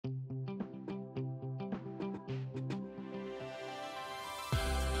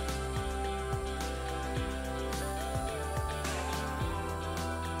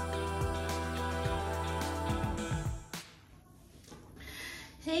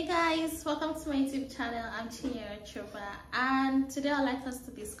Hey guys, welcome to my YouTube channel. I'm Chinyere Choba, and today I'd like us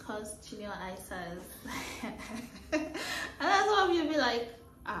to discuss junior ISAs. And that's some of you be like,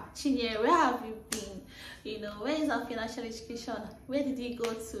 Chinyere, where have you been? You know, where is our financial education? Where did you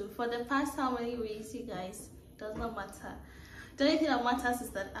go to? For the past how many weeks, you guys? Does not matter. The only thing that matters is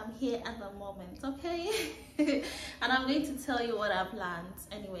that I'm here at the moment, okay? And I'm going to tell you what I've learned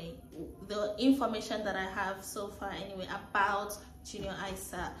anyway, the information that I have so far anyway about junior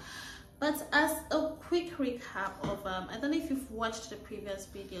ISA. But as a quick recap of I don't know if you've watched the previous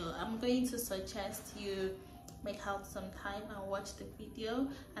video, I'm going to suggest you make out some time and watch the video,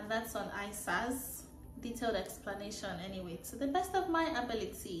 and that's on ISAs, detailed explanation anyway, to the best of my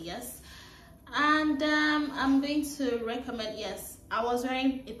ability. Yes. And I'm going to recommend, yes, I was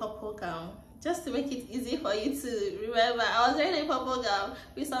wearing a purple gown just to make it easy for you to remember. I was wearing a purple gown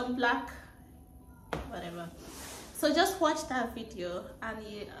with some black whatever. So just watch that video, and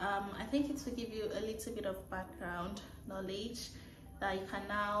you, I think it will give you a little bit of background knowledge that you can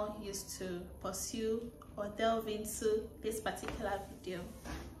now use to pursue or delve into this particular video.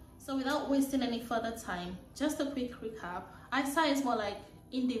 So without wasting any further time, just a quick recap. ISA is more like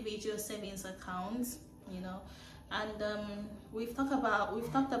individual savings accounts, you know, and we've talked about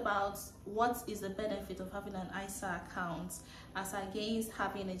what is the benefit of having an ISA account as against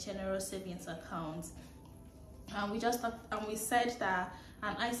having a general savings account. And we said that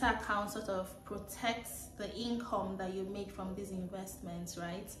an ISA account sort of protects the income that you make from these investments,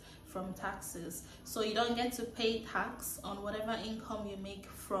 right, from taxes. So you don't get to pay tax on whatever income you make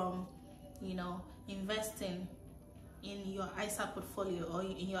from, you know, investing in your ISA portfolio or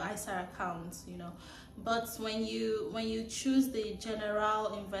in your ISA account, you know. But when you choose the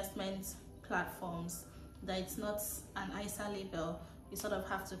general investment platforms that it's not an ISA label, you sort of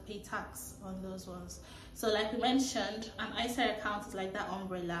have to pay tax on those ones. So like we mentioned, an ISA account is like that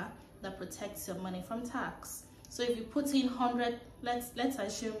umbrella that protects your money from tax. So if you put in 100, let's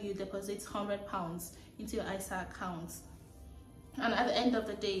assume you deposit £100 into your ISA account, and at the end of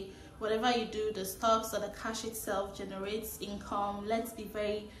the day, whatever you do, the stocks or the cash itself generates income. Let's be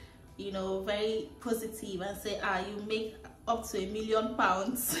very, you know, very positive and say, you make up to £1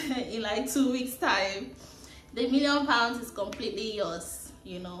 million in like 2 weeks time. The £1 million is completely yours,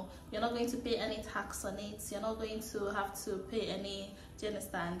 you know. You're not going to pay any tax on it. You're not going to have to pay any, do you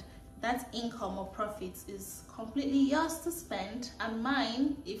understand? That income or profit is completely yours to spend, and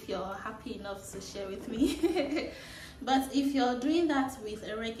mine if you're happy enough to share with me. But if you're doing that with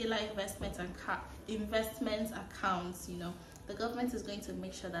a regular investment account, you know, the government is going to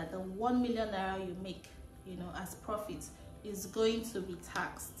make sure that the 1 million naira you make, you know, as profit is going to be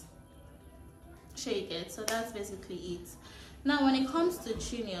taxed. Sure you get. So that's basically it. Now when it comes to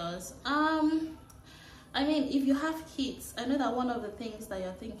juniors, I mean, if you have kids, I know that one of the things that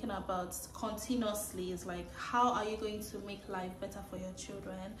you're thinking about continuously is like, how are you going to make life better for your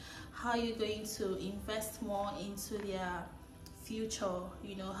children? How are you going to invest more into their future?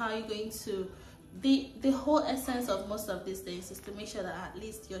 You know, how are you going to, the whole essence of most of these things is to make sure that at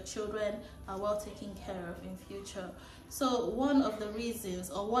least your children are well taken care of in future. So one of the reasons,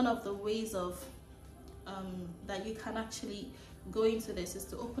 or one of the ways of that you can actually go into this is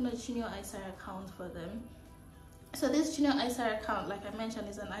to open a junior ISA account for them. So this junior ISA account, like I mentioned,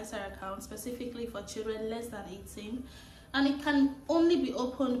 is an ISA account specifically for children less than 18, and it can only be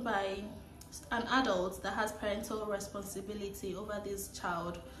opened by an adult that has parental responsibility over this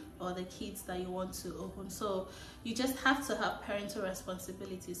child or the kids that you want to open. So you just have to have parental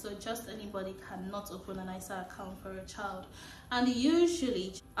responsibility. So just anybody cannot open an ISA account for a child. And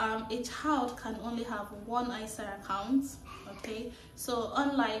usually a child can only have one ISA account, okay? So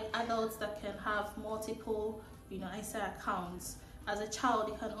unlike adults that can have multiple, you know, ISA accounts, as a child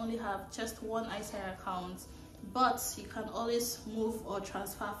you can only have just one ISA account, but you can always move or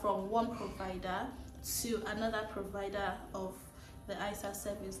transfer from one provider to another provider of the ISA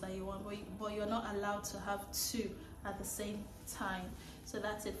service that you want, but you're not allowed to have two at the same time. So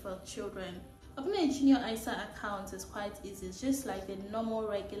that's it for children. Opening a junior ISA account is quite easy. It's just like the normal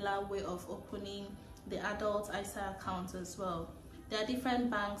regular way of opening the adult ISA account as well. There are different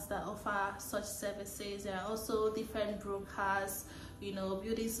banks that offer such services. There are also different brokers, you know,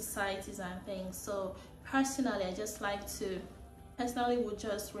 building societies and things. So personally, I just like to, would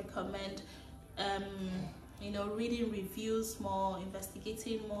just recommend you know, reading reviews more,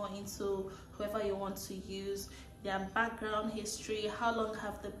 investigating more into whoever you want to use, their background history, how long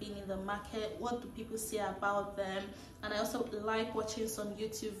have they been in the market, what do people say about them. And I also like watching some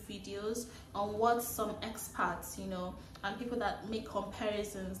YouTube videos on what some experts, you know, and people that make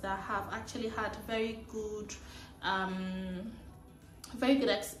comparisons that have actually had very good very good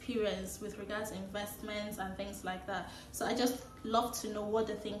experience with regards to investments and things like that. So I just love to know what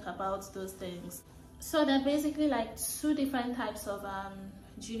they think about those things. So there are basically like two different types of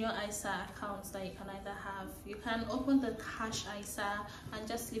junior ISA accounts that you can either have. You can open the cash ISA and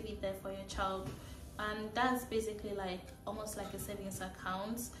just leave it there for your child, and that's basically like almost like a savings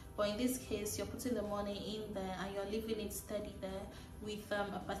account, but in this case you're putting the money in there and you're leaving it steady there with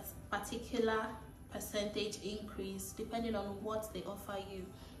a particular percentage increase depending on what they offer you,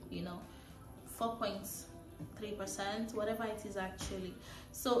 you know, 4.3%, whatever it is actually.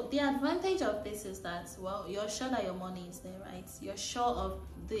 So the advantage of this is that, well, you're sure that your money is there, right? You're sure of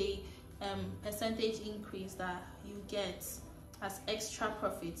the percentage increase that you get as extra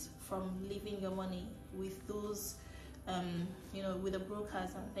profit from leaving your money with those you know, with the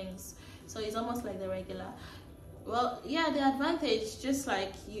brokers and things. So it's almost like the regular. Well, yeah, the advantage, just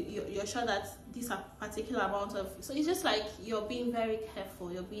like you're sure that this a particular amount of, so it's just like you're being very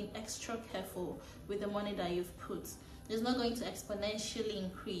careful, you're being extra careful with the money that you've put. It's not going to exponentially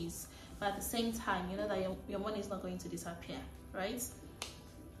increase, but at the same time, you know that your money is not going to disappear, right?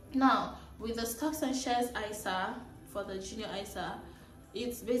 Now, with the stocks and shares ISA, for the junior ISA,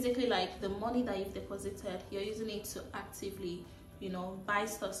 it's basically like the money that you've deposited, you're using it to actively, you know, buy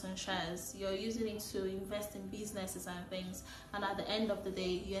stocks and shares. You're using it to invest in businesses and things, and at the end of the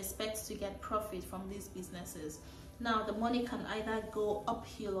day you expect to get profit from these businesses. Now the money can either go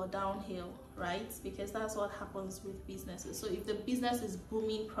uphill or downhill, right? Because that's what happens with businesses. So if the business is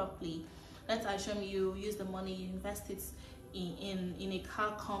booming properly, let's assume you use the money, you invest it in a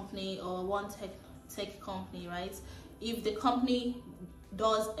car company or one tech company, right? If the company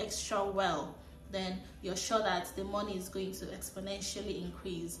does extra well, then you're sure that the money is going to exponentially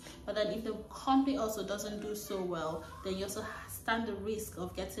increase. But then if the company also doesn't do so well, then you also stand the risk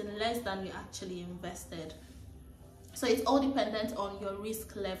of getting less than you actually invested. So it's all dependent on your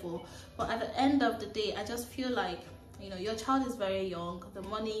risk level. But at the end of the day, I just feel like, you know, your child is very young. The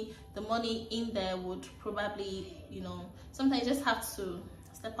money in there would probably, you know, sometimes you just have to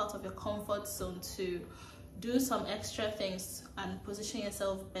step out of your comfort zone to do some extra things and position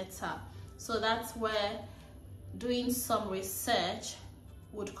yourself better. So that's where doing some research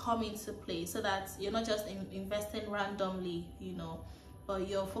would come into play, so that you're not just investing randomly, you know, but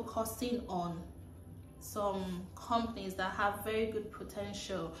you're focusing on some companies that have very good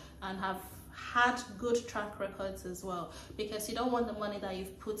potential and have had good track records as well, because you don't want the money that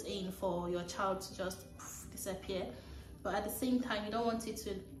you've put in for your child to just disappear, but at the same time you don't want it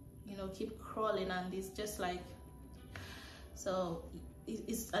to, you know, keep crawling and it's just like, so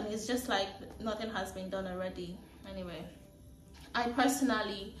it's just like nothing has been done already. Anyway, I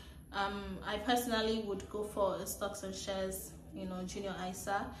personally would go for a stocks and shares, you know, junior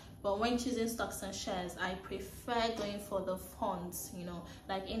ISA. But when choosing stocks and shares, I prefer going for the funds, you know,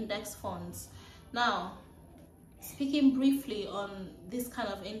 like index funds. Now, speaking briefly on this kind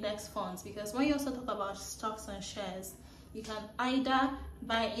of index funds, because when you also talk about stocks and shares, you can either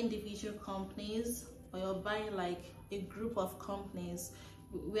buy individual companies or you're buying like a group of companies,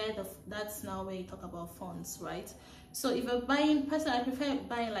 where that's now where you talk about funds, right? So if you're buying, personally I prefer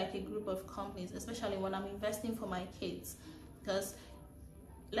buying like a group of companies, especially when I'm investing for my kids, because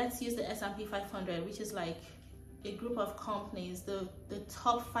let's use the S&P 500, which is like a group of companies, the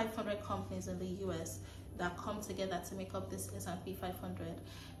top 500 companies in the US that come together to make up this S&P 500.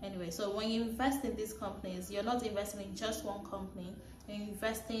 Anyway, so when you invest in these companies, you're not investing in just one company. You're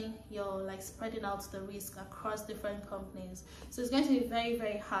investing, you're like spreading out the risk across different companies. So it's going to be very,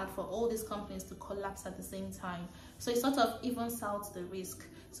 very hard for all these companies to collapse at the same time. So it sort of evens out the risk.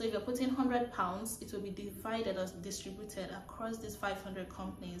 So if you're putting £100, it will be divided or distributed across these 500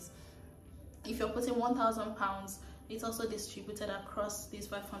 companies. If you're putting £1,000, it's also distributed across these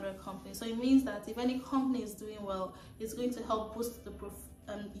 500 companies. So it means that if any company is doing well, it's going to help boost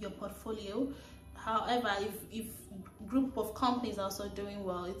your portfolio. However, if group of companies are also doing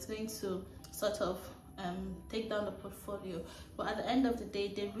well, it's going to sort of take down the portfolio. But at the end of the day,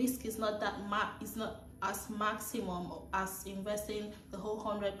 the risk is not that it's not as maximum as investing the whole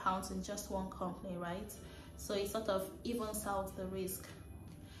 £100 in just one company, right? So it sort of evens out the risk,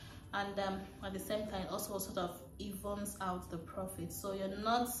 and at the same time also sort of evens out the profit. So you're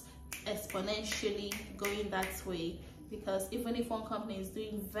not exponentially going that way, because even if one company is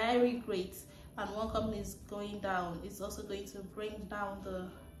doing very great and one company is going down, it's also going to bring down the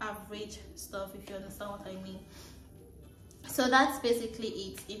average stuff, if you understand what I mean. So that's basically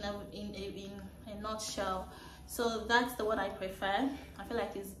it in a nutshell. So that's the one I prefer. I feel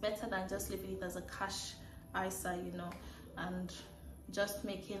like it's better than just leaving it as a cash ISA, you know, and just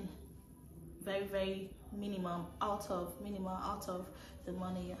making very, very minimum out of the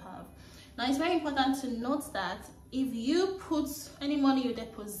money you have. Now it's very important to note that if you put any money you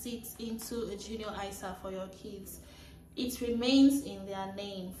deposit into a junior ISA for your kids, it remains in their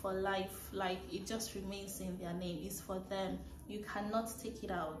name for life. Like, it just remains in their name. It's for them. You cannot take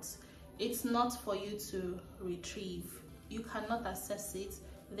it out. It's not for you to retrieve. You cannot access it.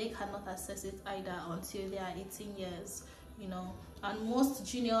 They cannot access it either until they are 18 years, you know. And most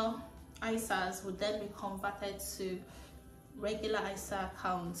junior ISAs would then be converted to regular ISA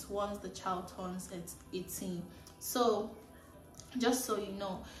accounts once the child turns 18. So just so you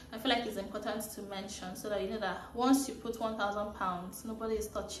know, I feel like it's important to mention, so that you know that once you put £1,000, nobody is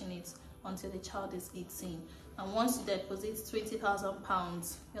touching it until the child is 18. And once you deposit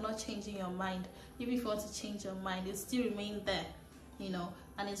 £20,000, you're not changing your mind. Even if you want to change your mind, it still remains there, you know,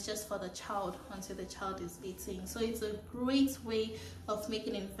 and it's just for the child until the child is 18. So it's a great way of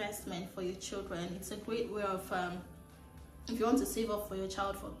making investment for your children. It's a great way of if you want to save up for your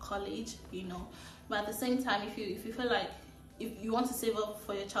child for college, you know. But at the same time, if you feel like if you want to save up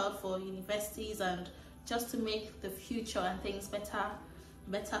for your child for universities and just to make the future and things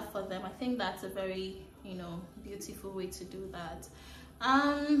better for them, I think that's a very, you know, beautiful way to do that.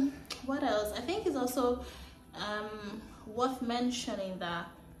 What else? I think it's also worth mentioning that,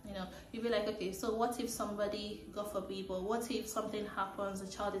 you know, you'll be like, okay, so what if somebody, God forbid, but what if something happens,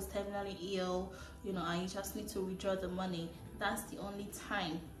 the child is terminally ill, you know, and you just need to withdraw the money? That's the only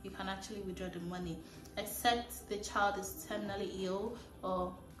time you can actually withdraw the money, except the child is terminally ill,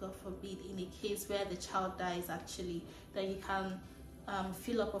 or God forbid, in a case where the child dies actually, then you can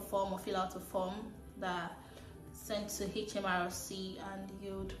fill out a form that sent to HMRC, and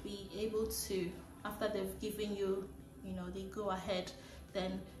you'd be able to, after they've given you, you know, they go ahead,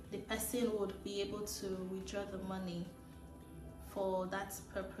 then the person would be able to withdraw the money for that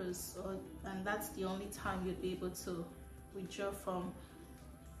purpose, and that's the only time you'd be able to withdraw from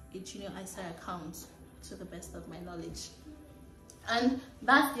a junior ISA account, to the best of my knowledge. And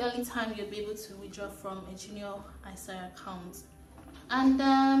that's the only time you'll be able to withdraw from a junior ISA account. And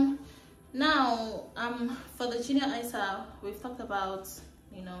now for the junior ISA, we've talked about,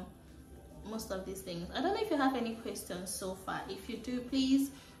 you know, most of these things. I don't know if you have any questions so far. If you do,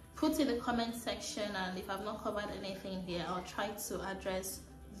 please put in the comment section, and if I've not covered anything here, I'll try to address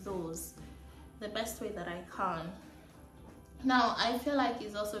those the best way that I can. Now, I feel like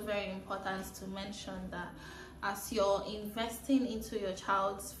it's also very important to mention that as you're investing into your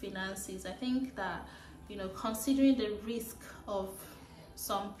child's finances, I think that, you know, considering the risk of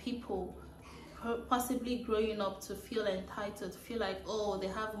some people possibly growing up to feel entitled, to feel like, oh, they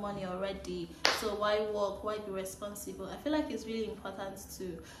have money already, so why work, why be responsible? I feel like it's really important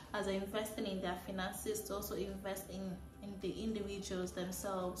to, as they're investing in their finances, to also invest in the individuals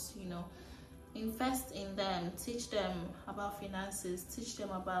themselves, you know. Invest in them, teach them about finances, teach them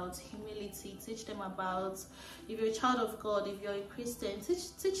about humility, teach them about, if you're a child of God, if you're a Christian,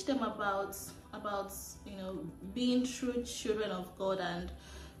 teach them about you know, being true children of God, and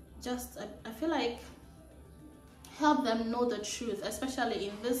just I feel like help them know the truth, especially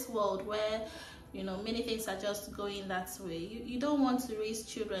in this world where, you know, many things are just going that way. You don't want to raise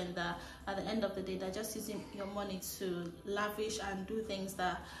children that at the end of the day they're just using your money to lavish and do things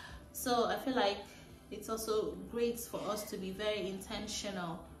that. So I feel like it's also great for us to be very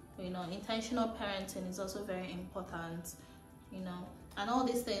intentional. You know, intentional parenting is also very important, you know, and all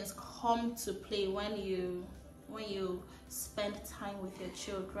these things come to play when you spend time with your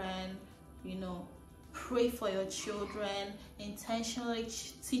children, you know, pray for your children, intentionally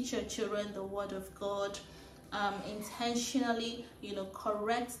teach your children the word of God, intentionally, you know,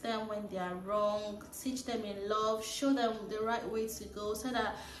 correct them when they are wrong, teach them in love, show them the right way to go, so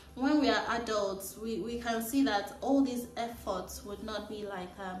that when we are adults, we can see that all these efforts would not be like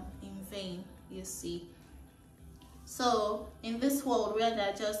in vain, you see. So in this world where there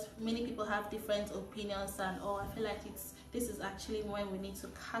are just many people have different opinions and all, I feel like this is actually when we need to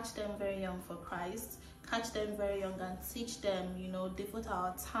catch them very young for Christ, catch them very young and teach them, you know, devote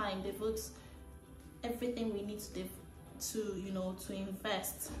our time, devote everything we need to you know, to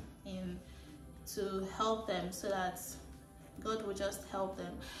invest in, to help them, so that God will just help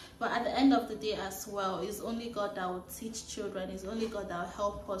them. But at the end of the day as well, it's only God that will teach children. It's only God that will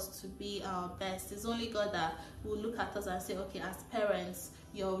help us to be our best. It's only God that will look at us and say, okay, as parents,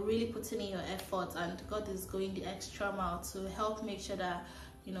 you're really putting in your effort, and God is going the extra mile to help make sure that,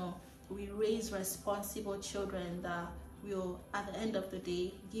 you know, we raise responsible children that will, at the end of the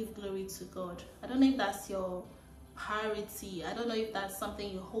day, give glory to God. I don't know if that's your priority. I don't know if that's something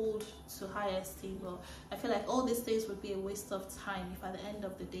you hold to high esteem, but I feel like all these things would be a waste of time if at the end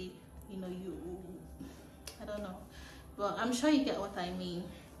of the day, you know, I don't know, but I'm sure you get what I mean.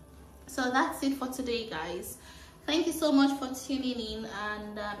 So that's it for today, guys. Thank you so much for tuning in,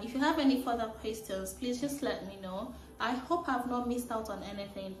 and if you have any further questions, please just let me know. I hope I've not missed out on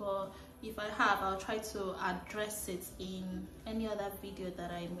anything, but if I have, I'll try to address it in any other video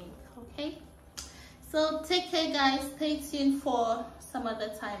that I make. Okay, so take care, guys. Stay tuned for some other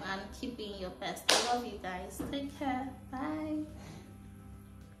time and keep being your best. I love you guys. Take care. Bye.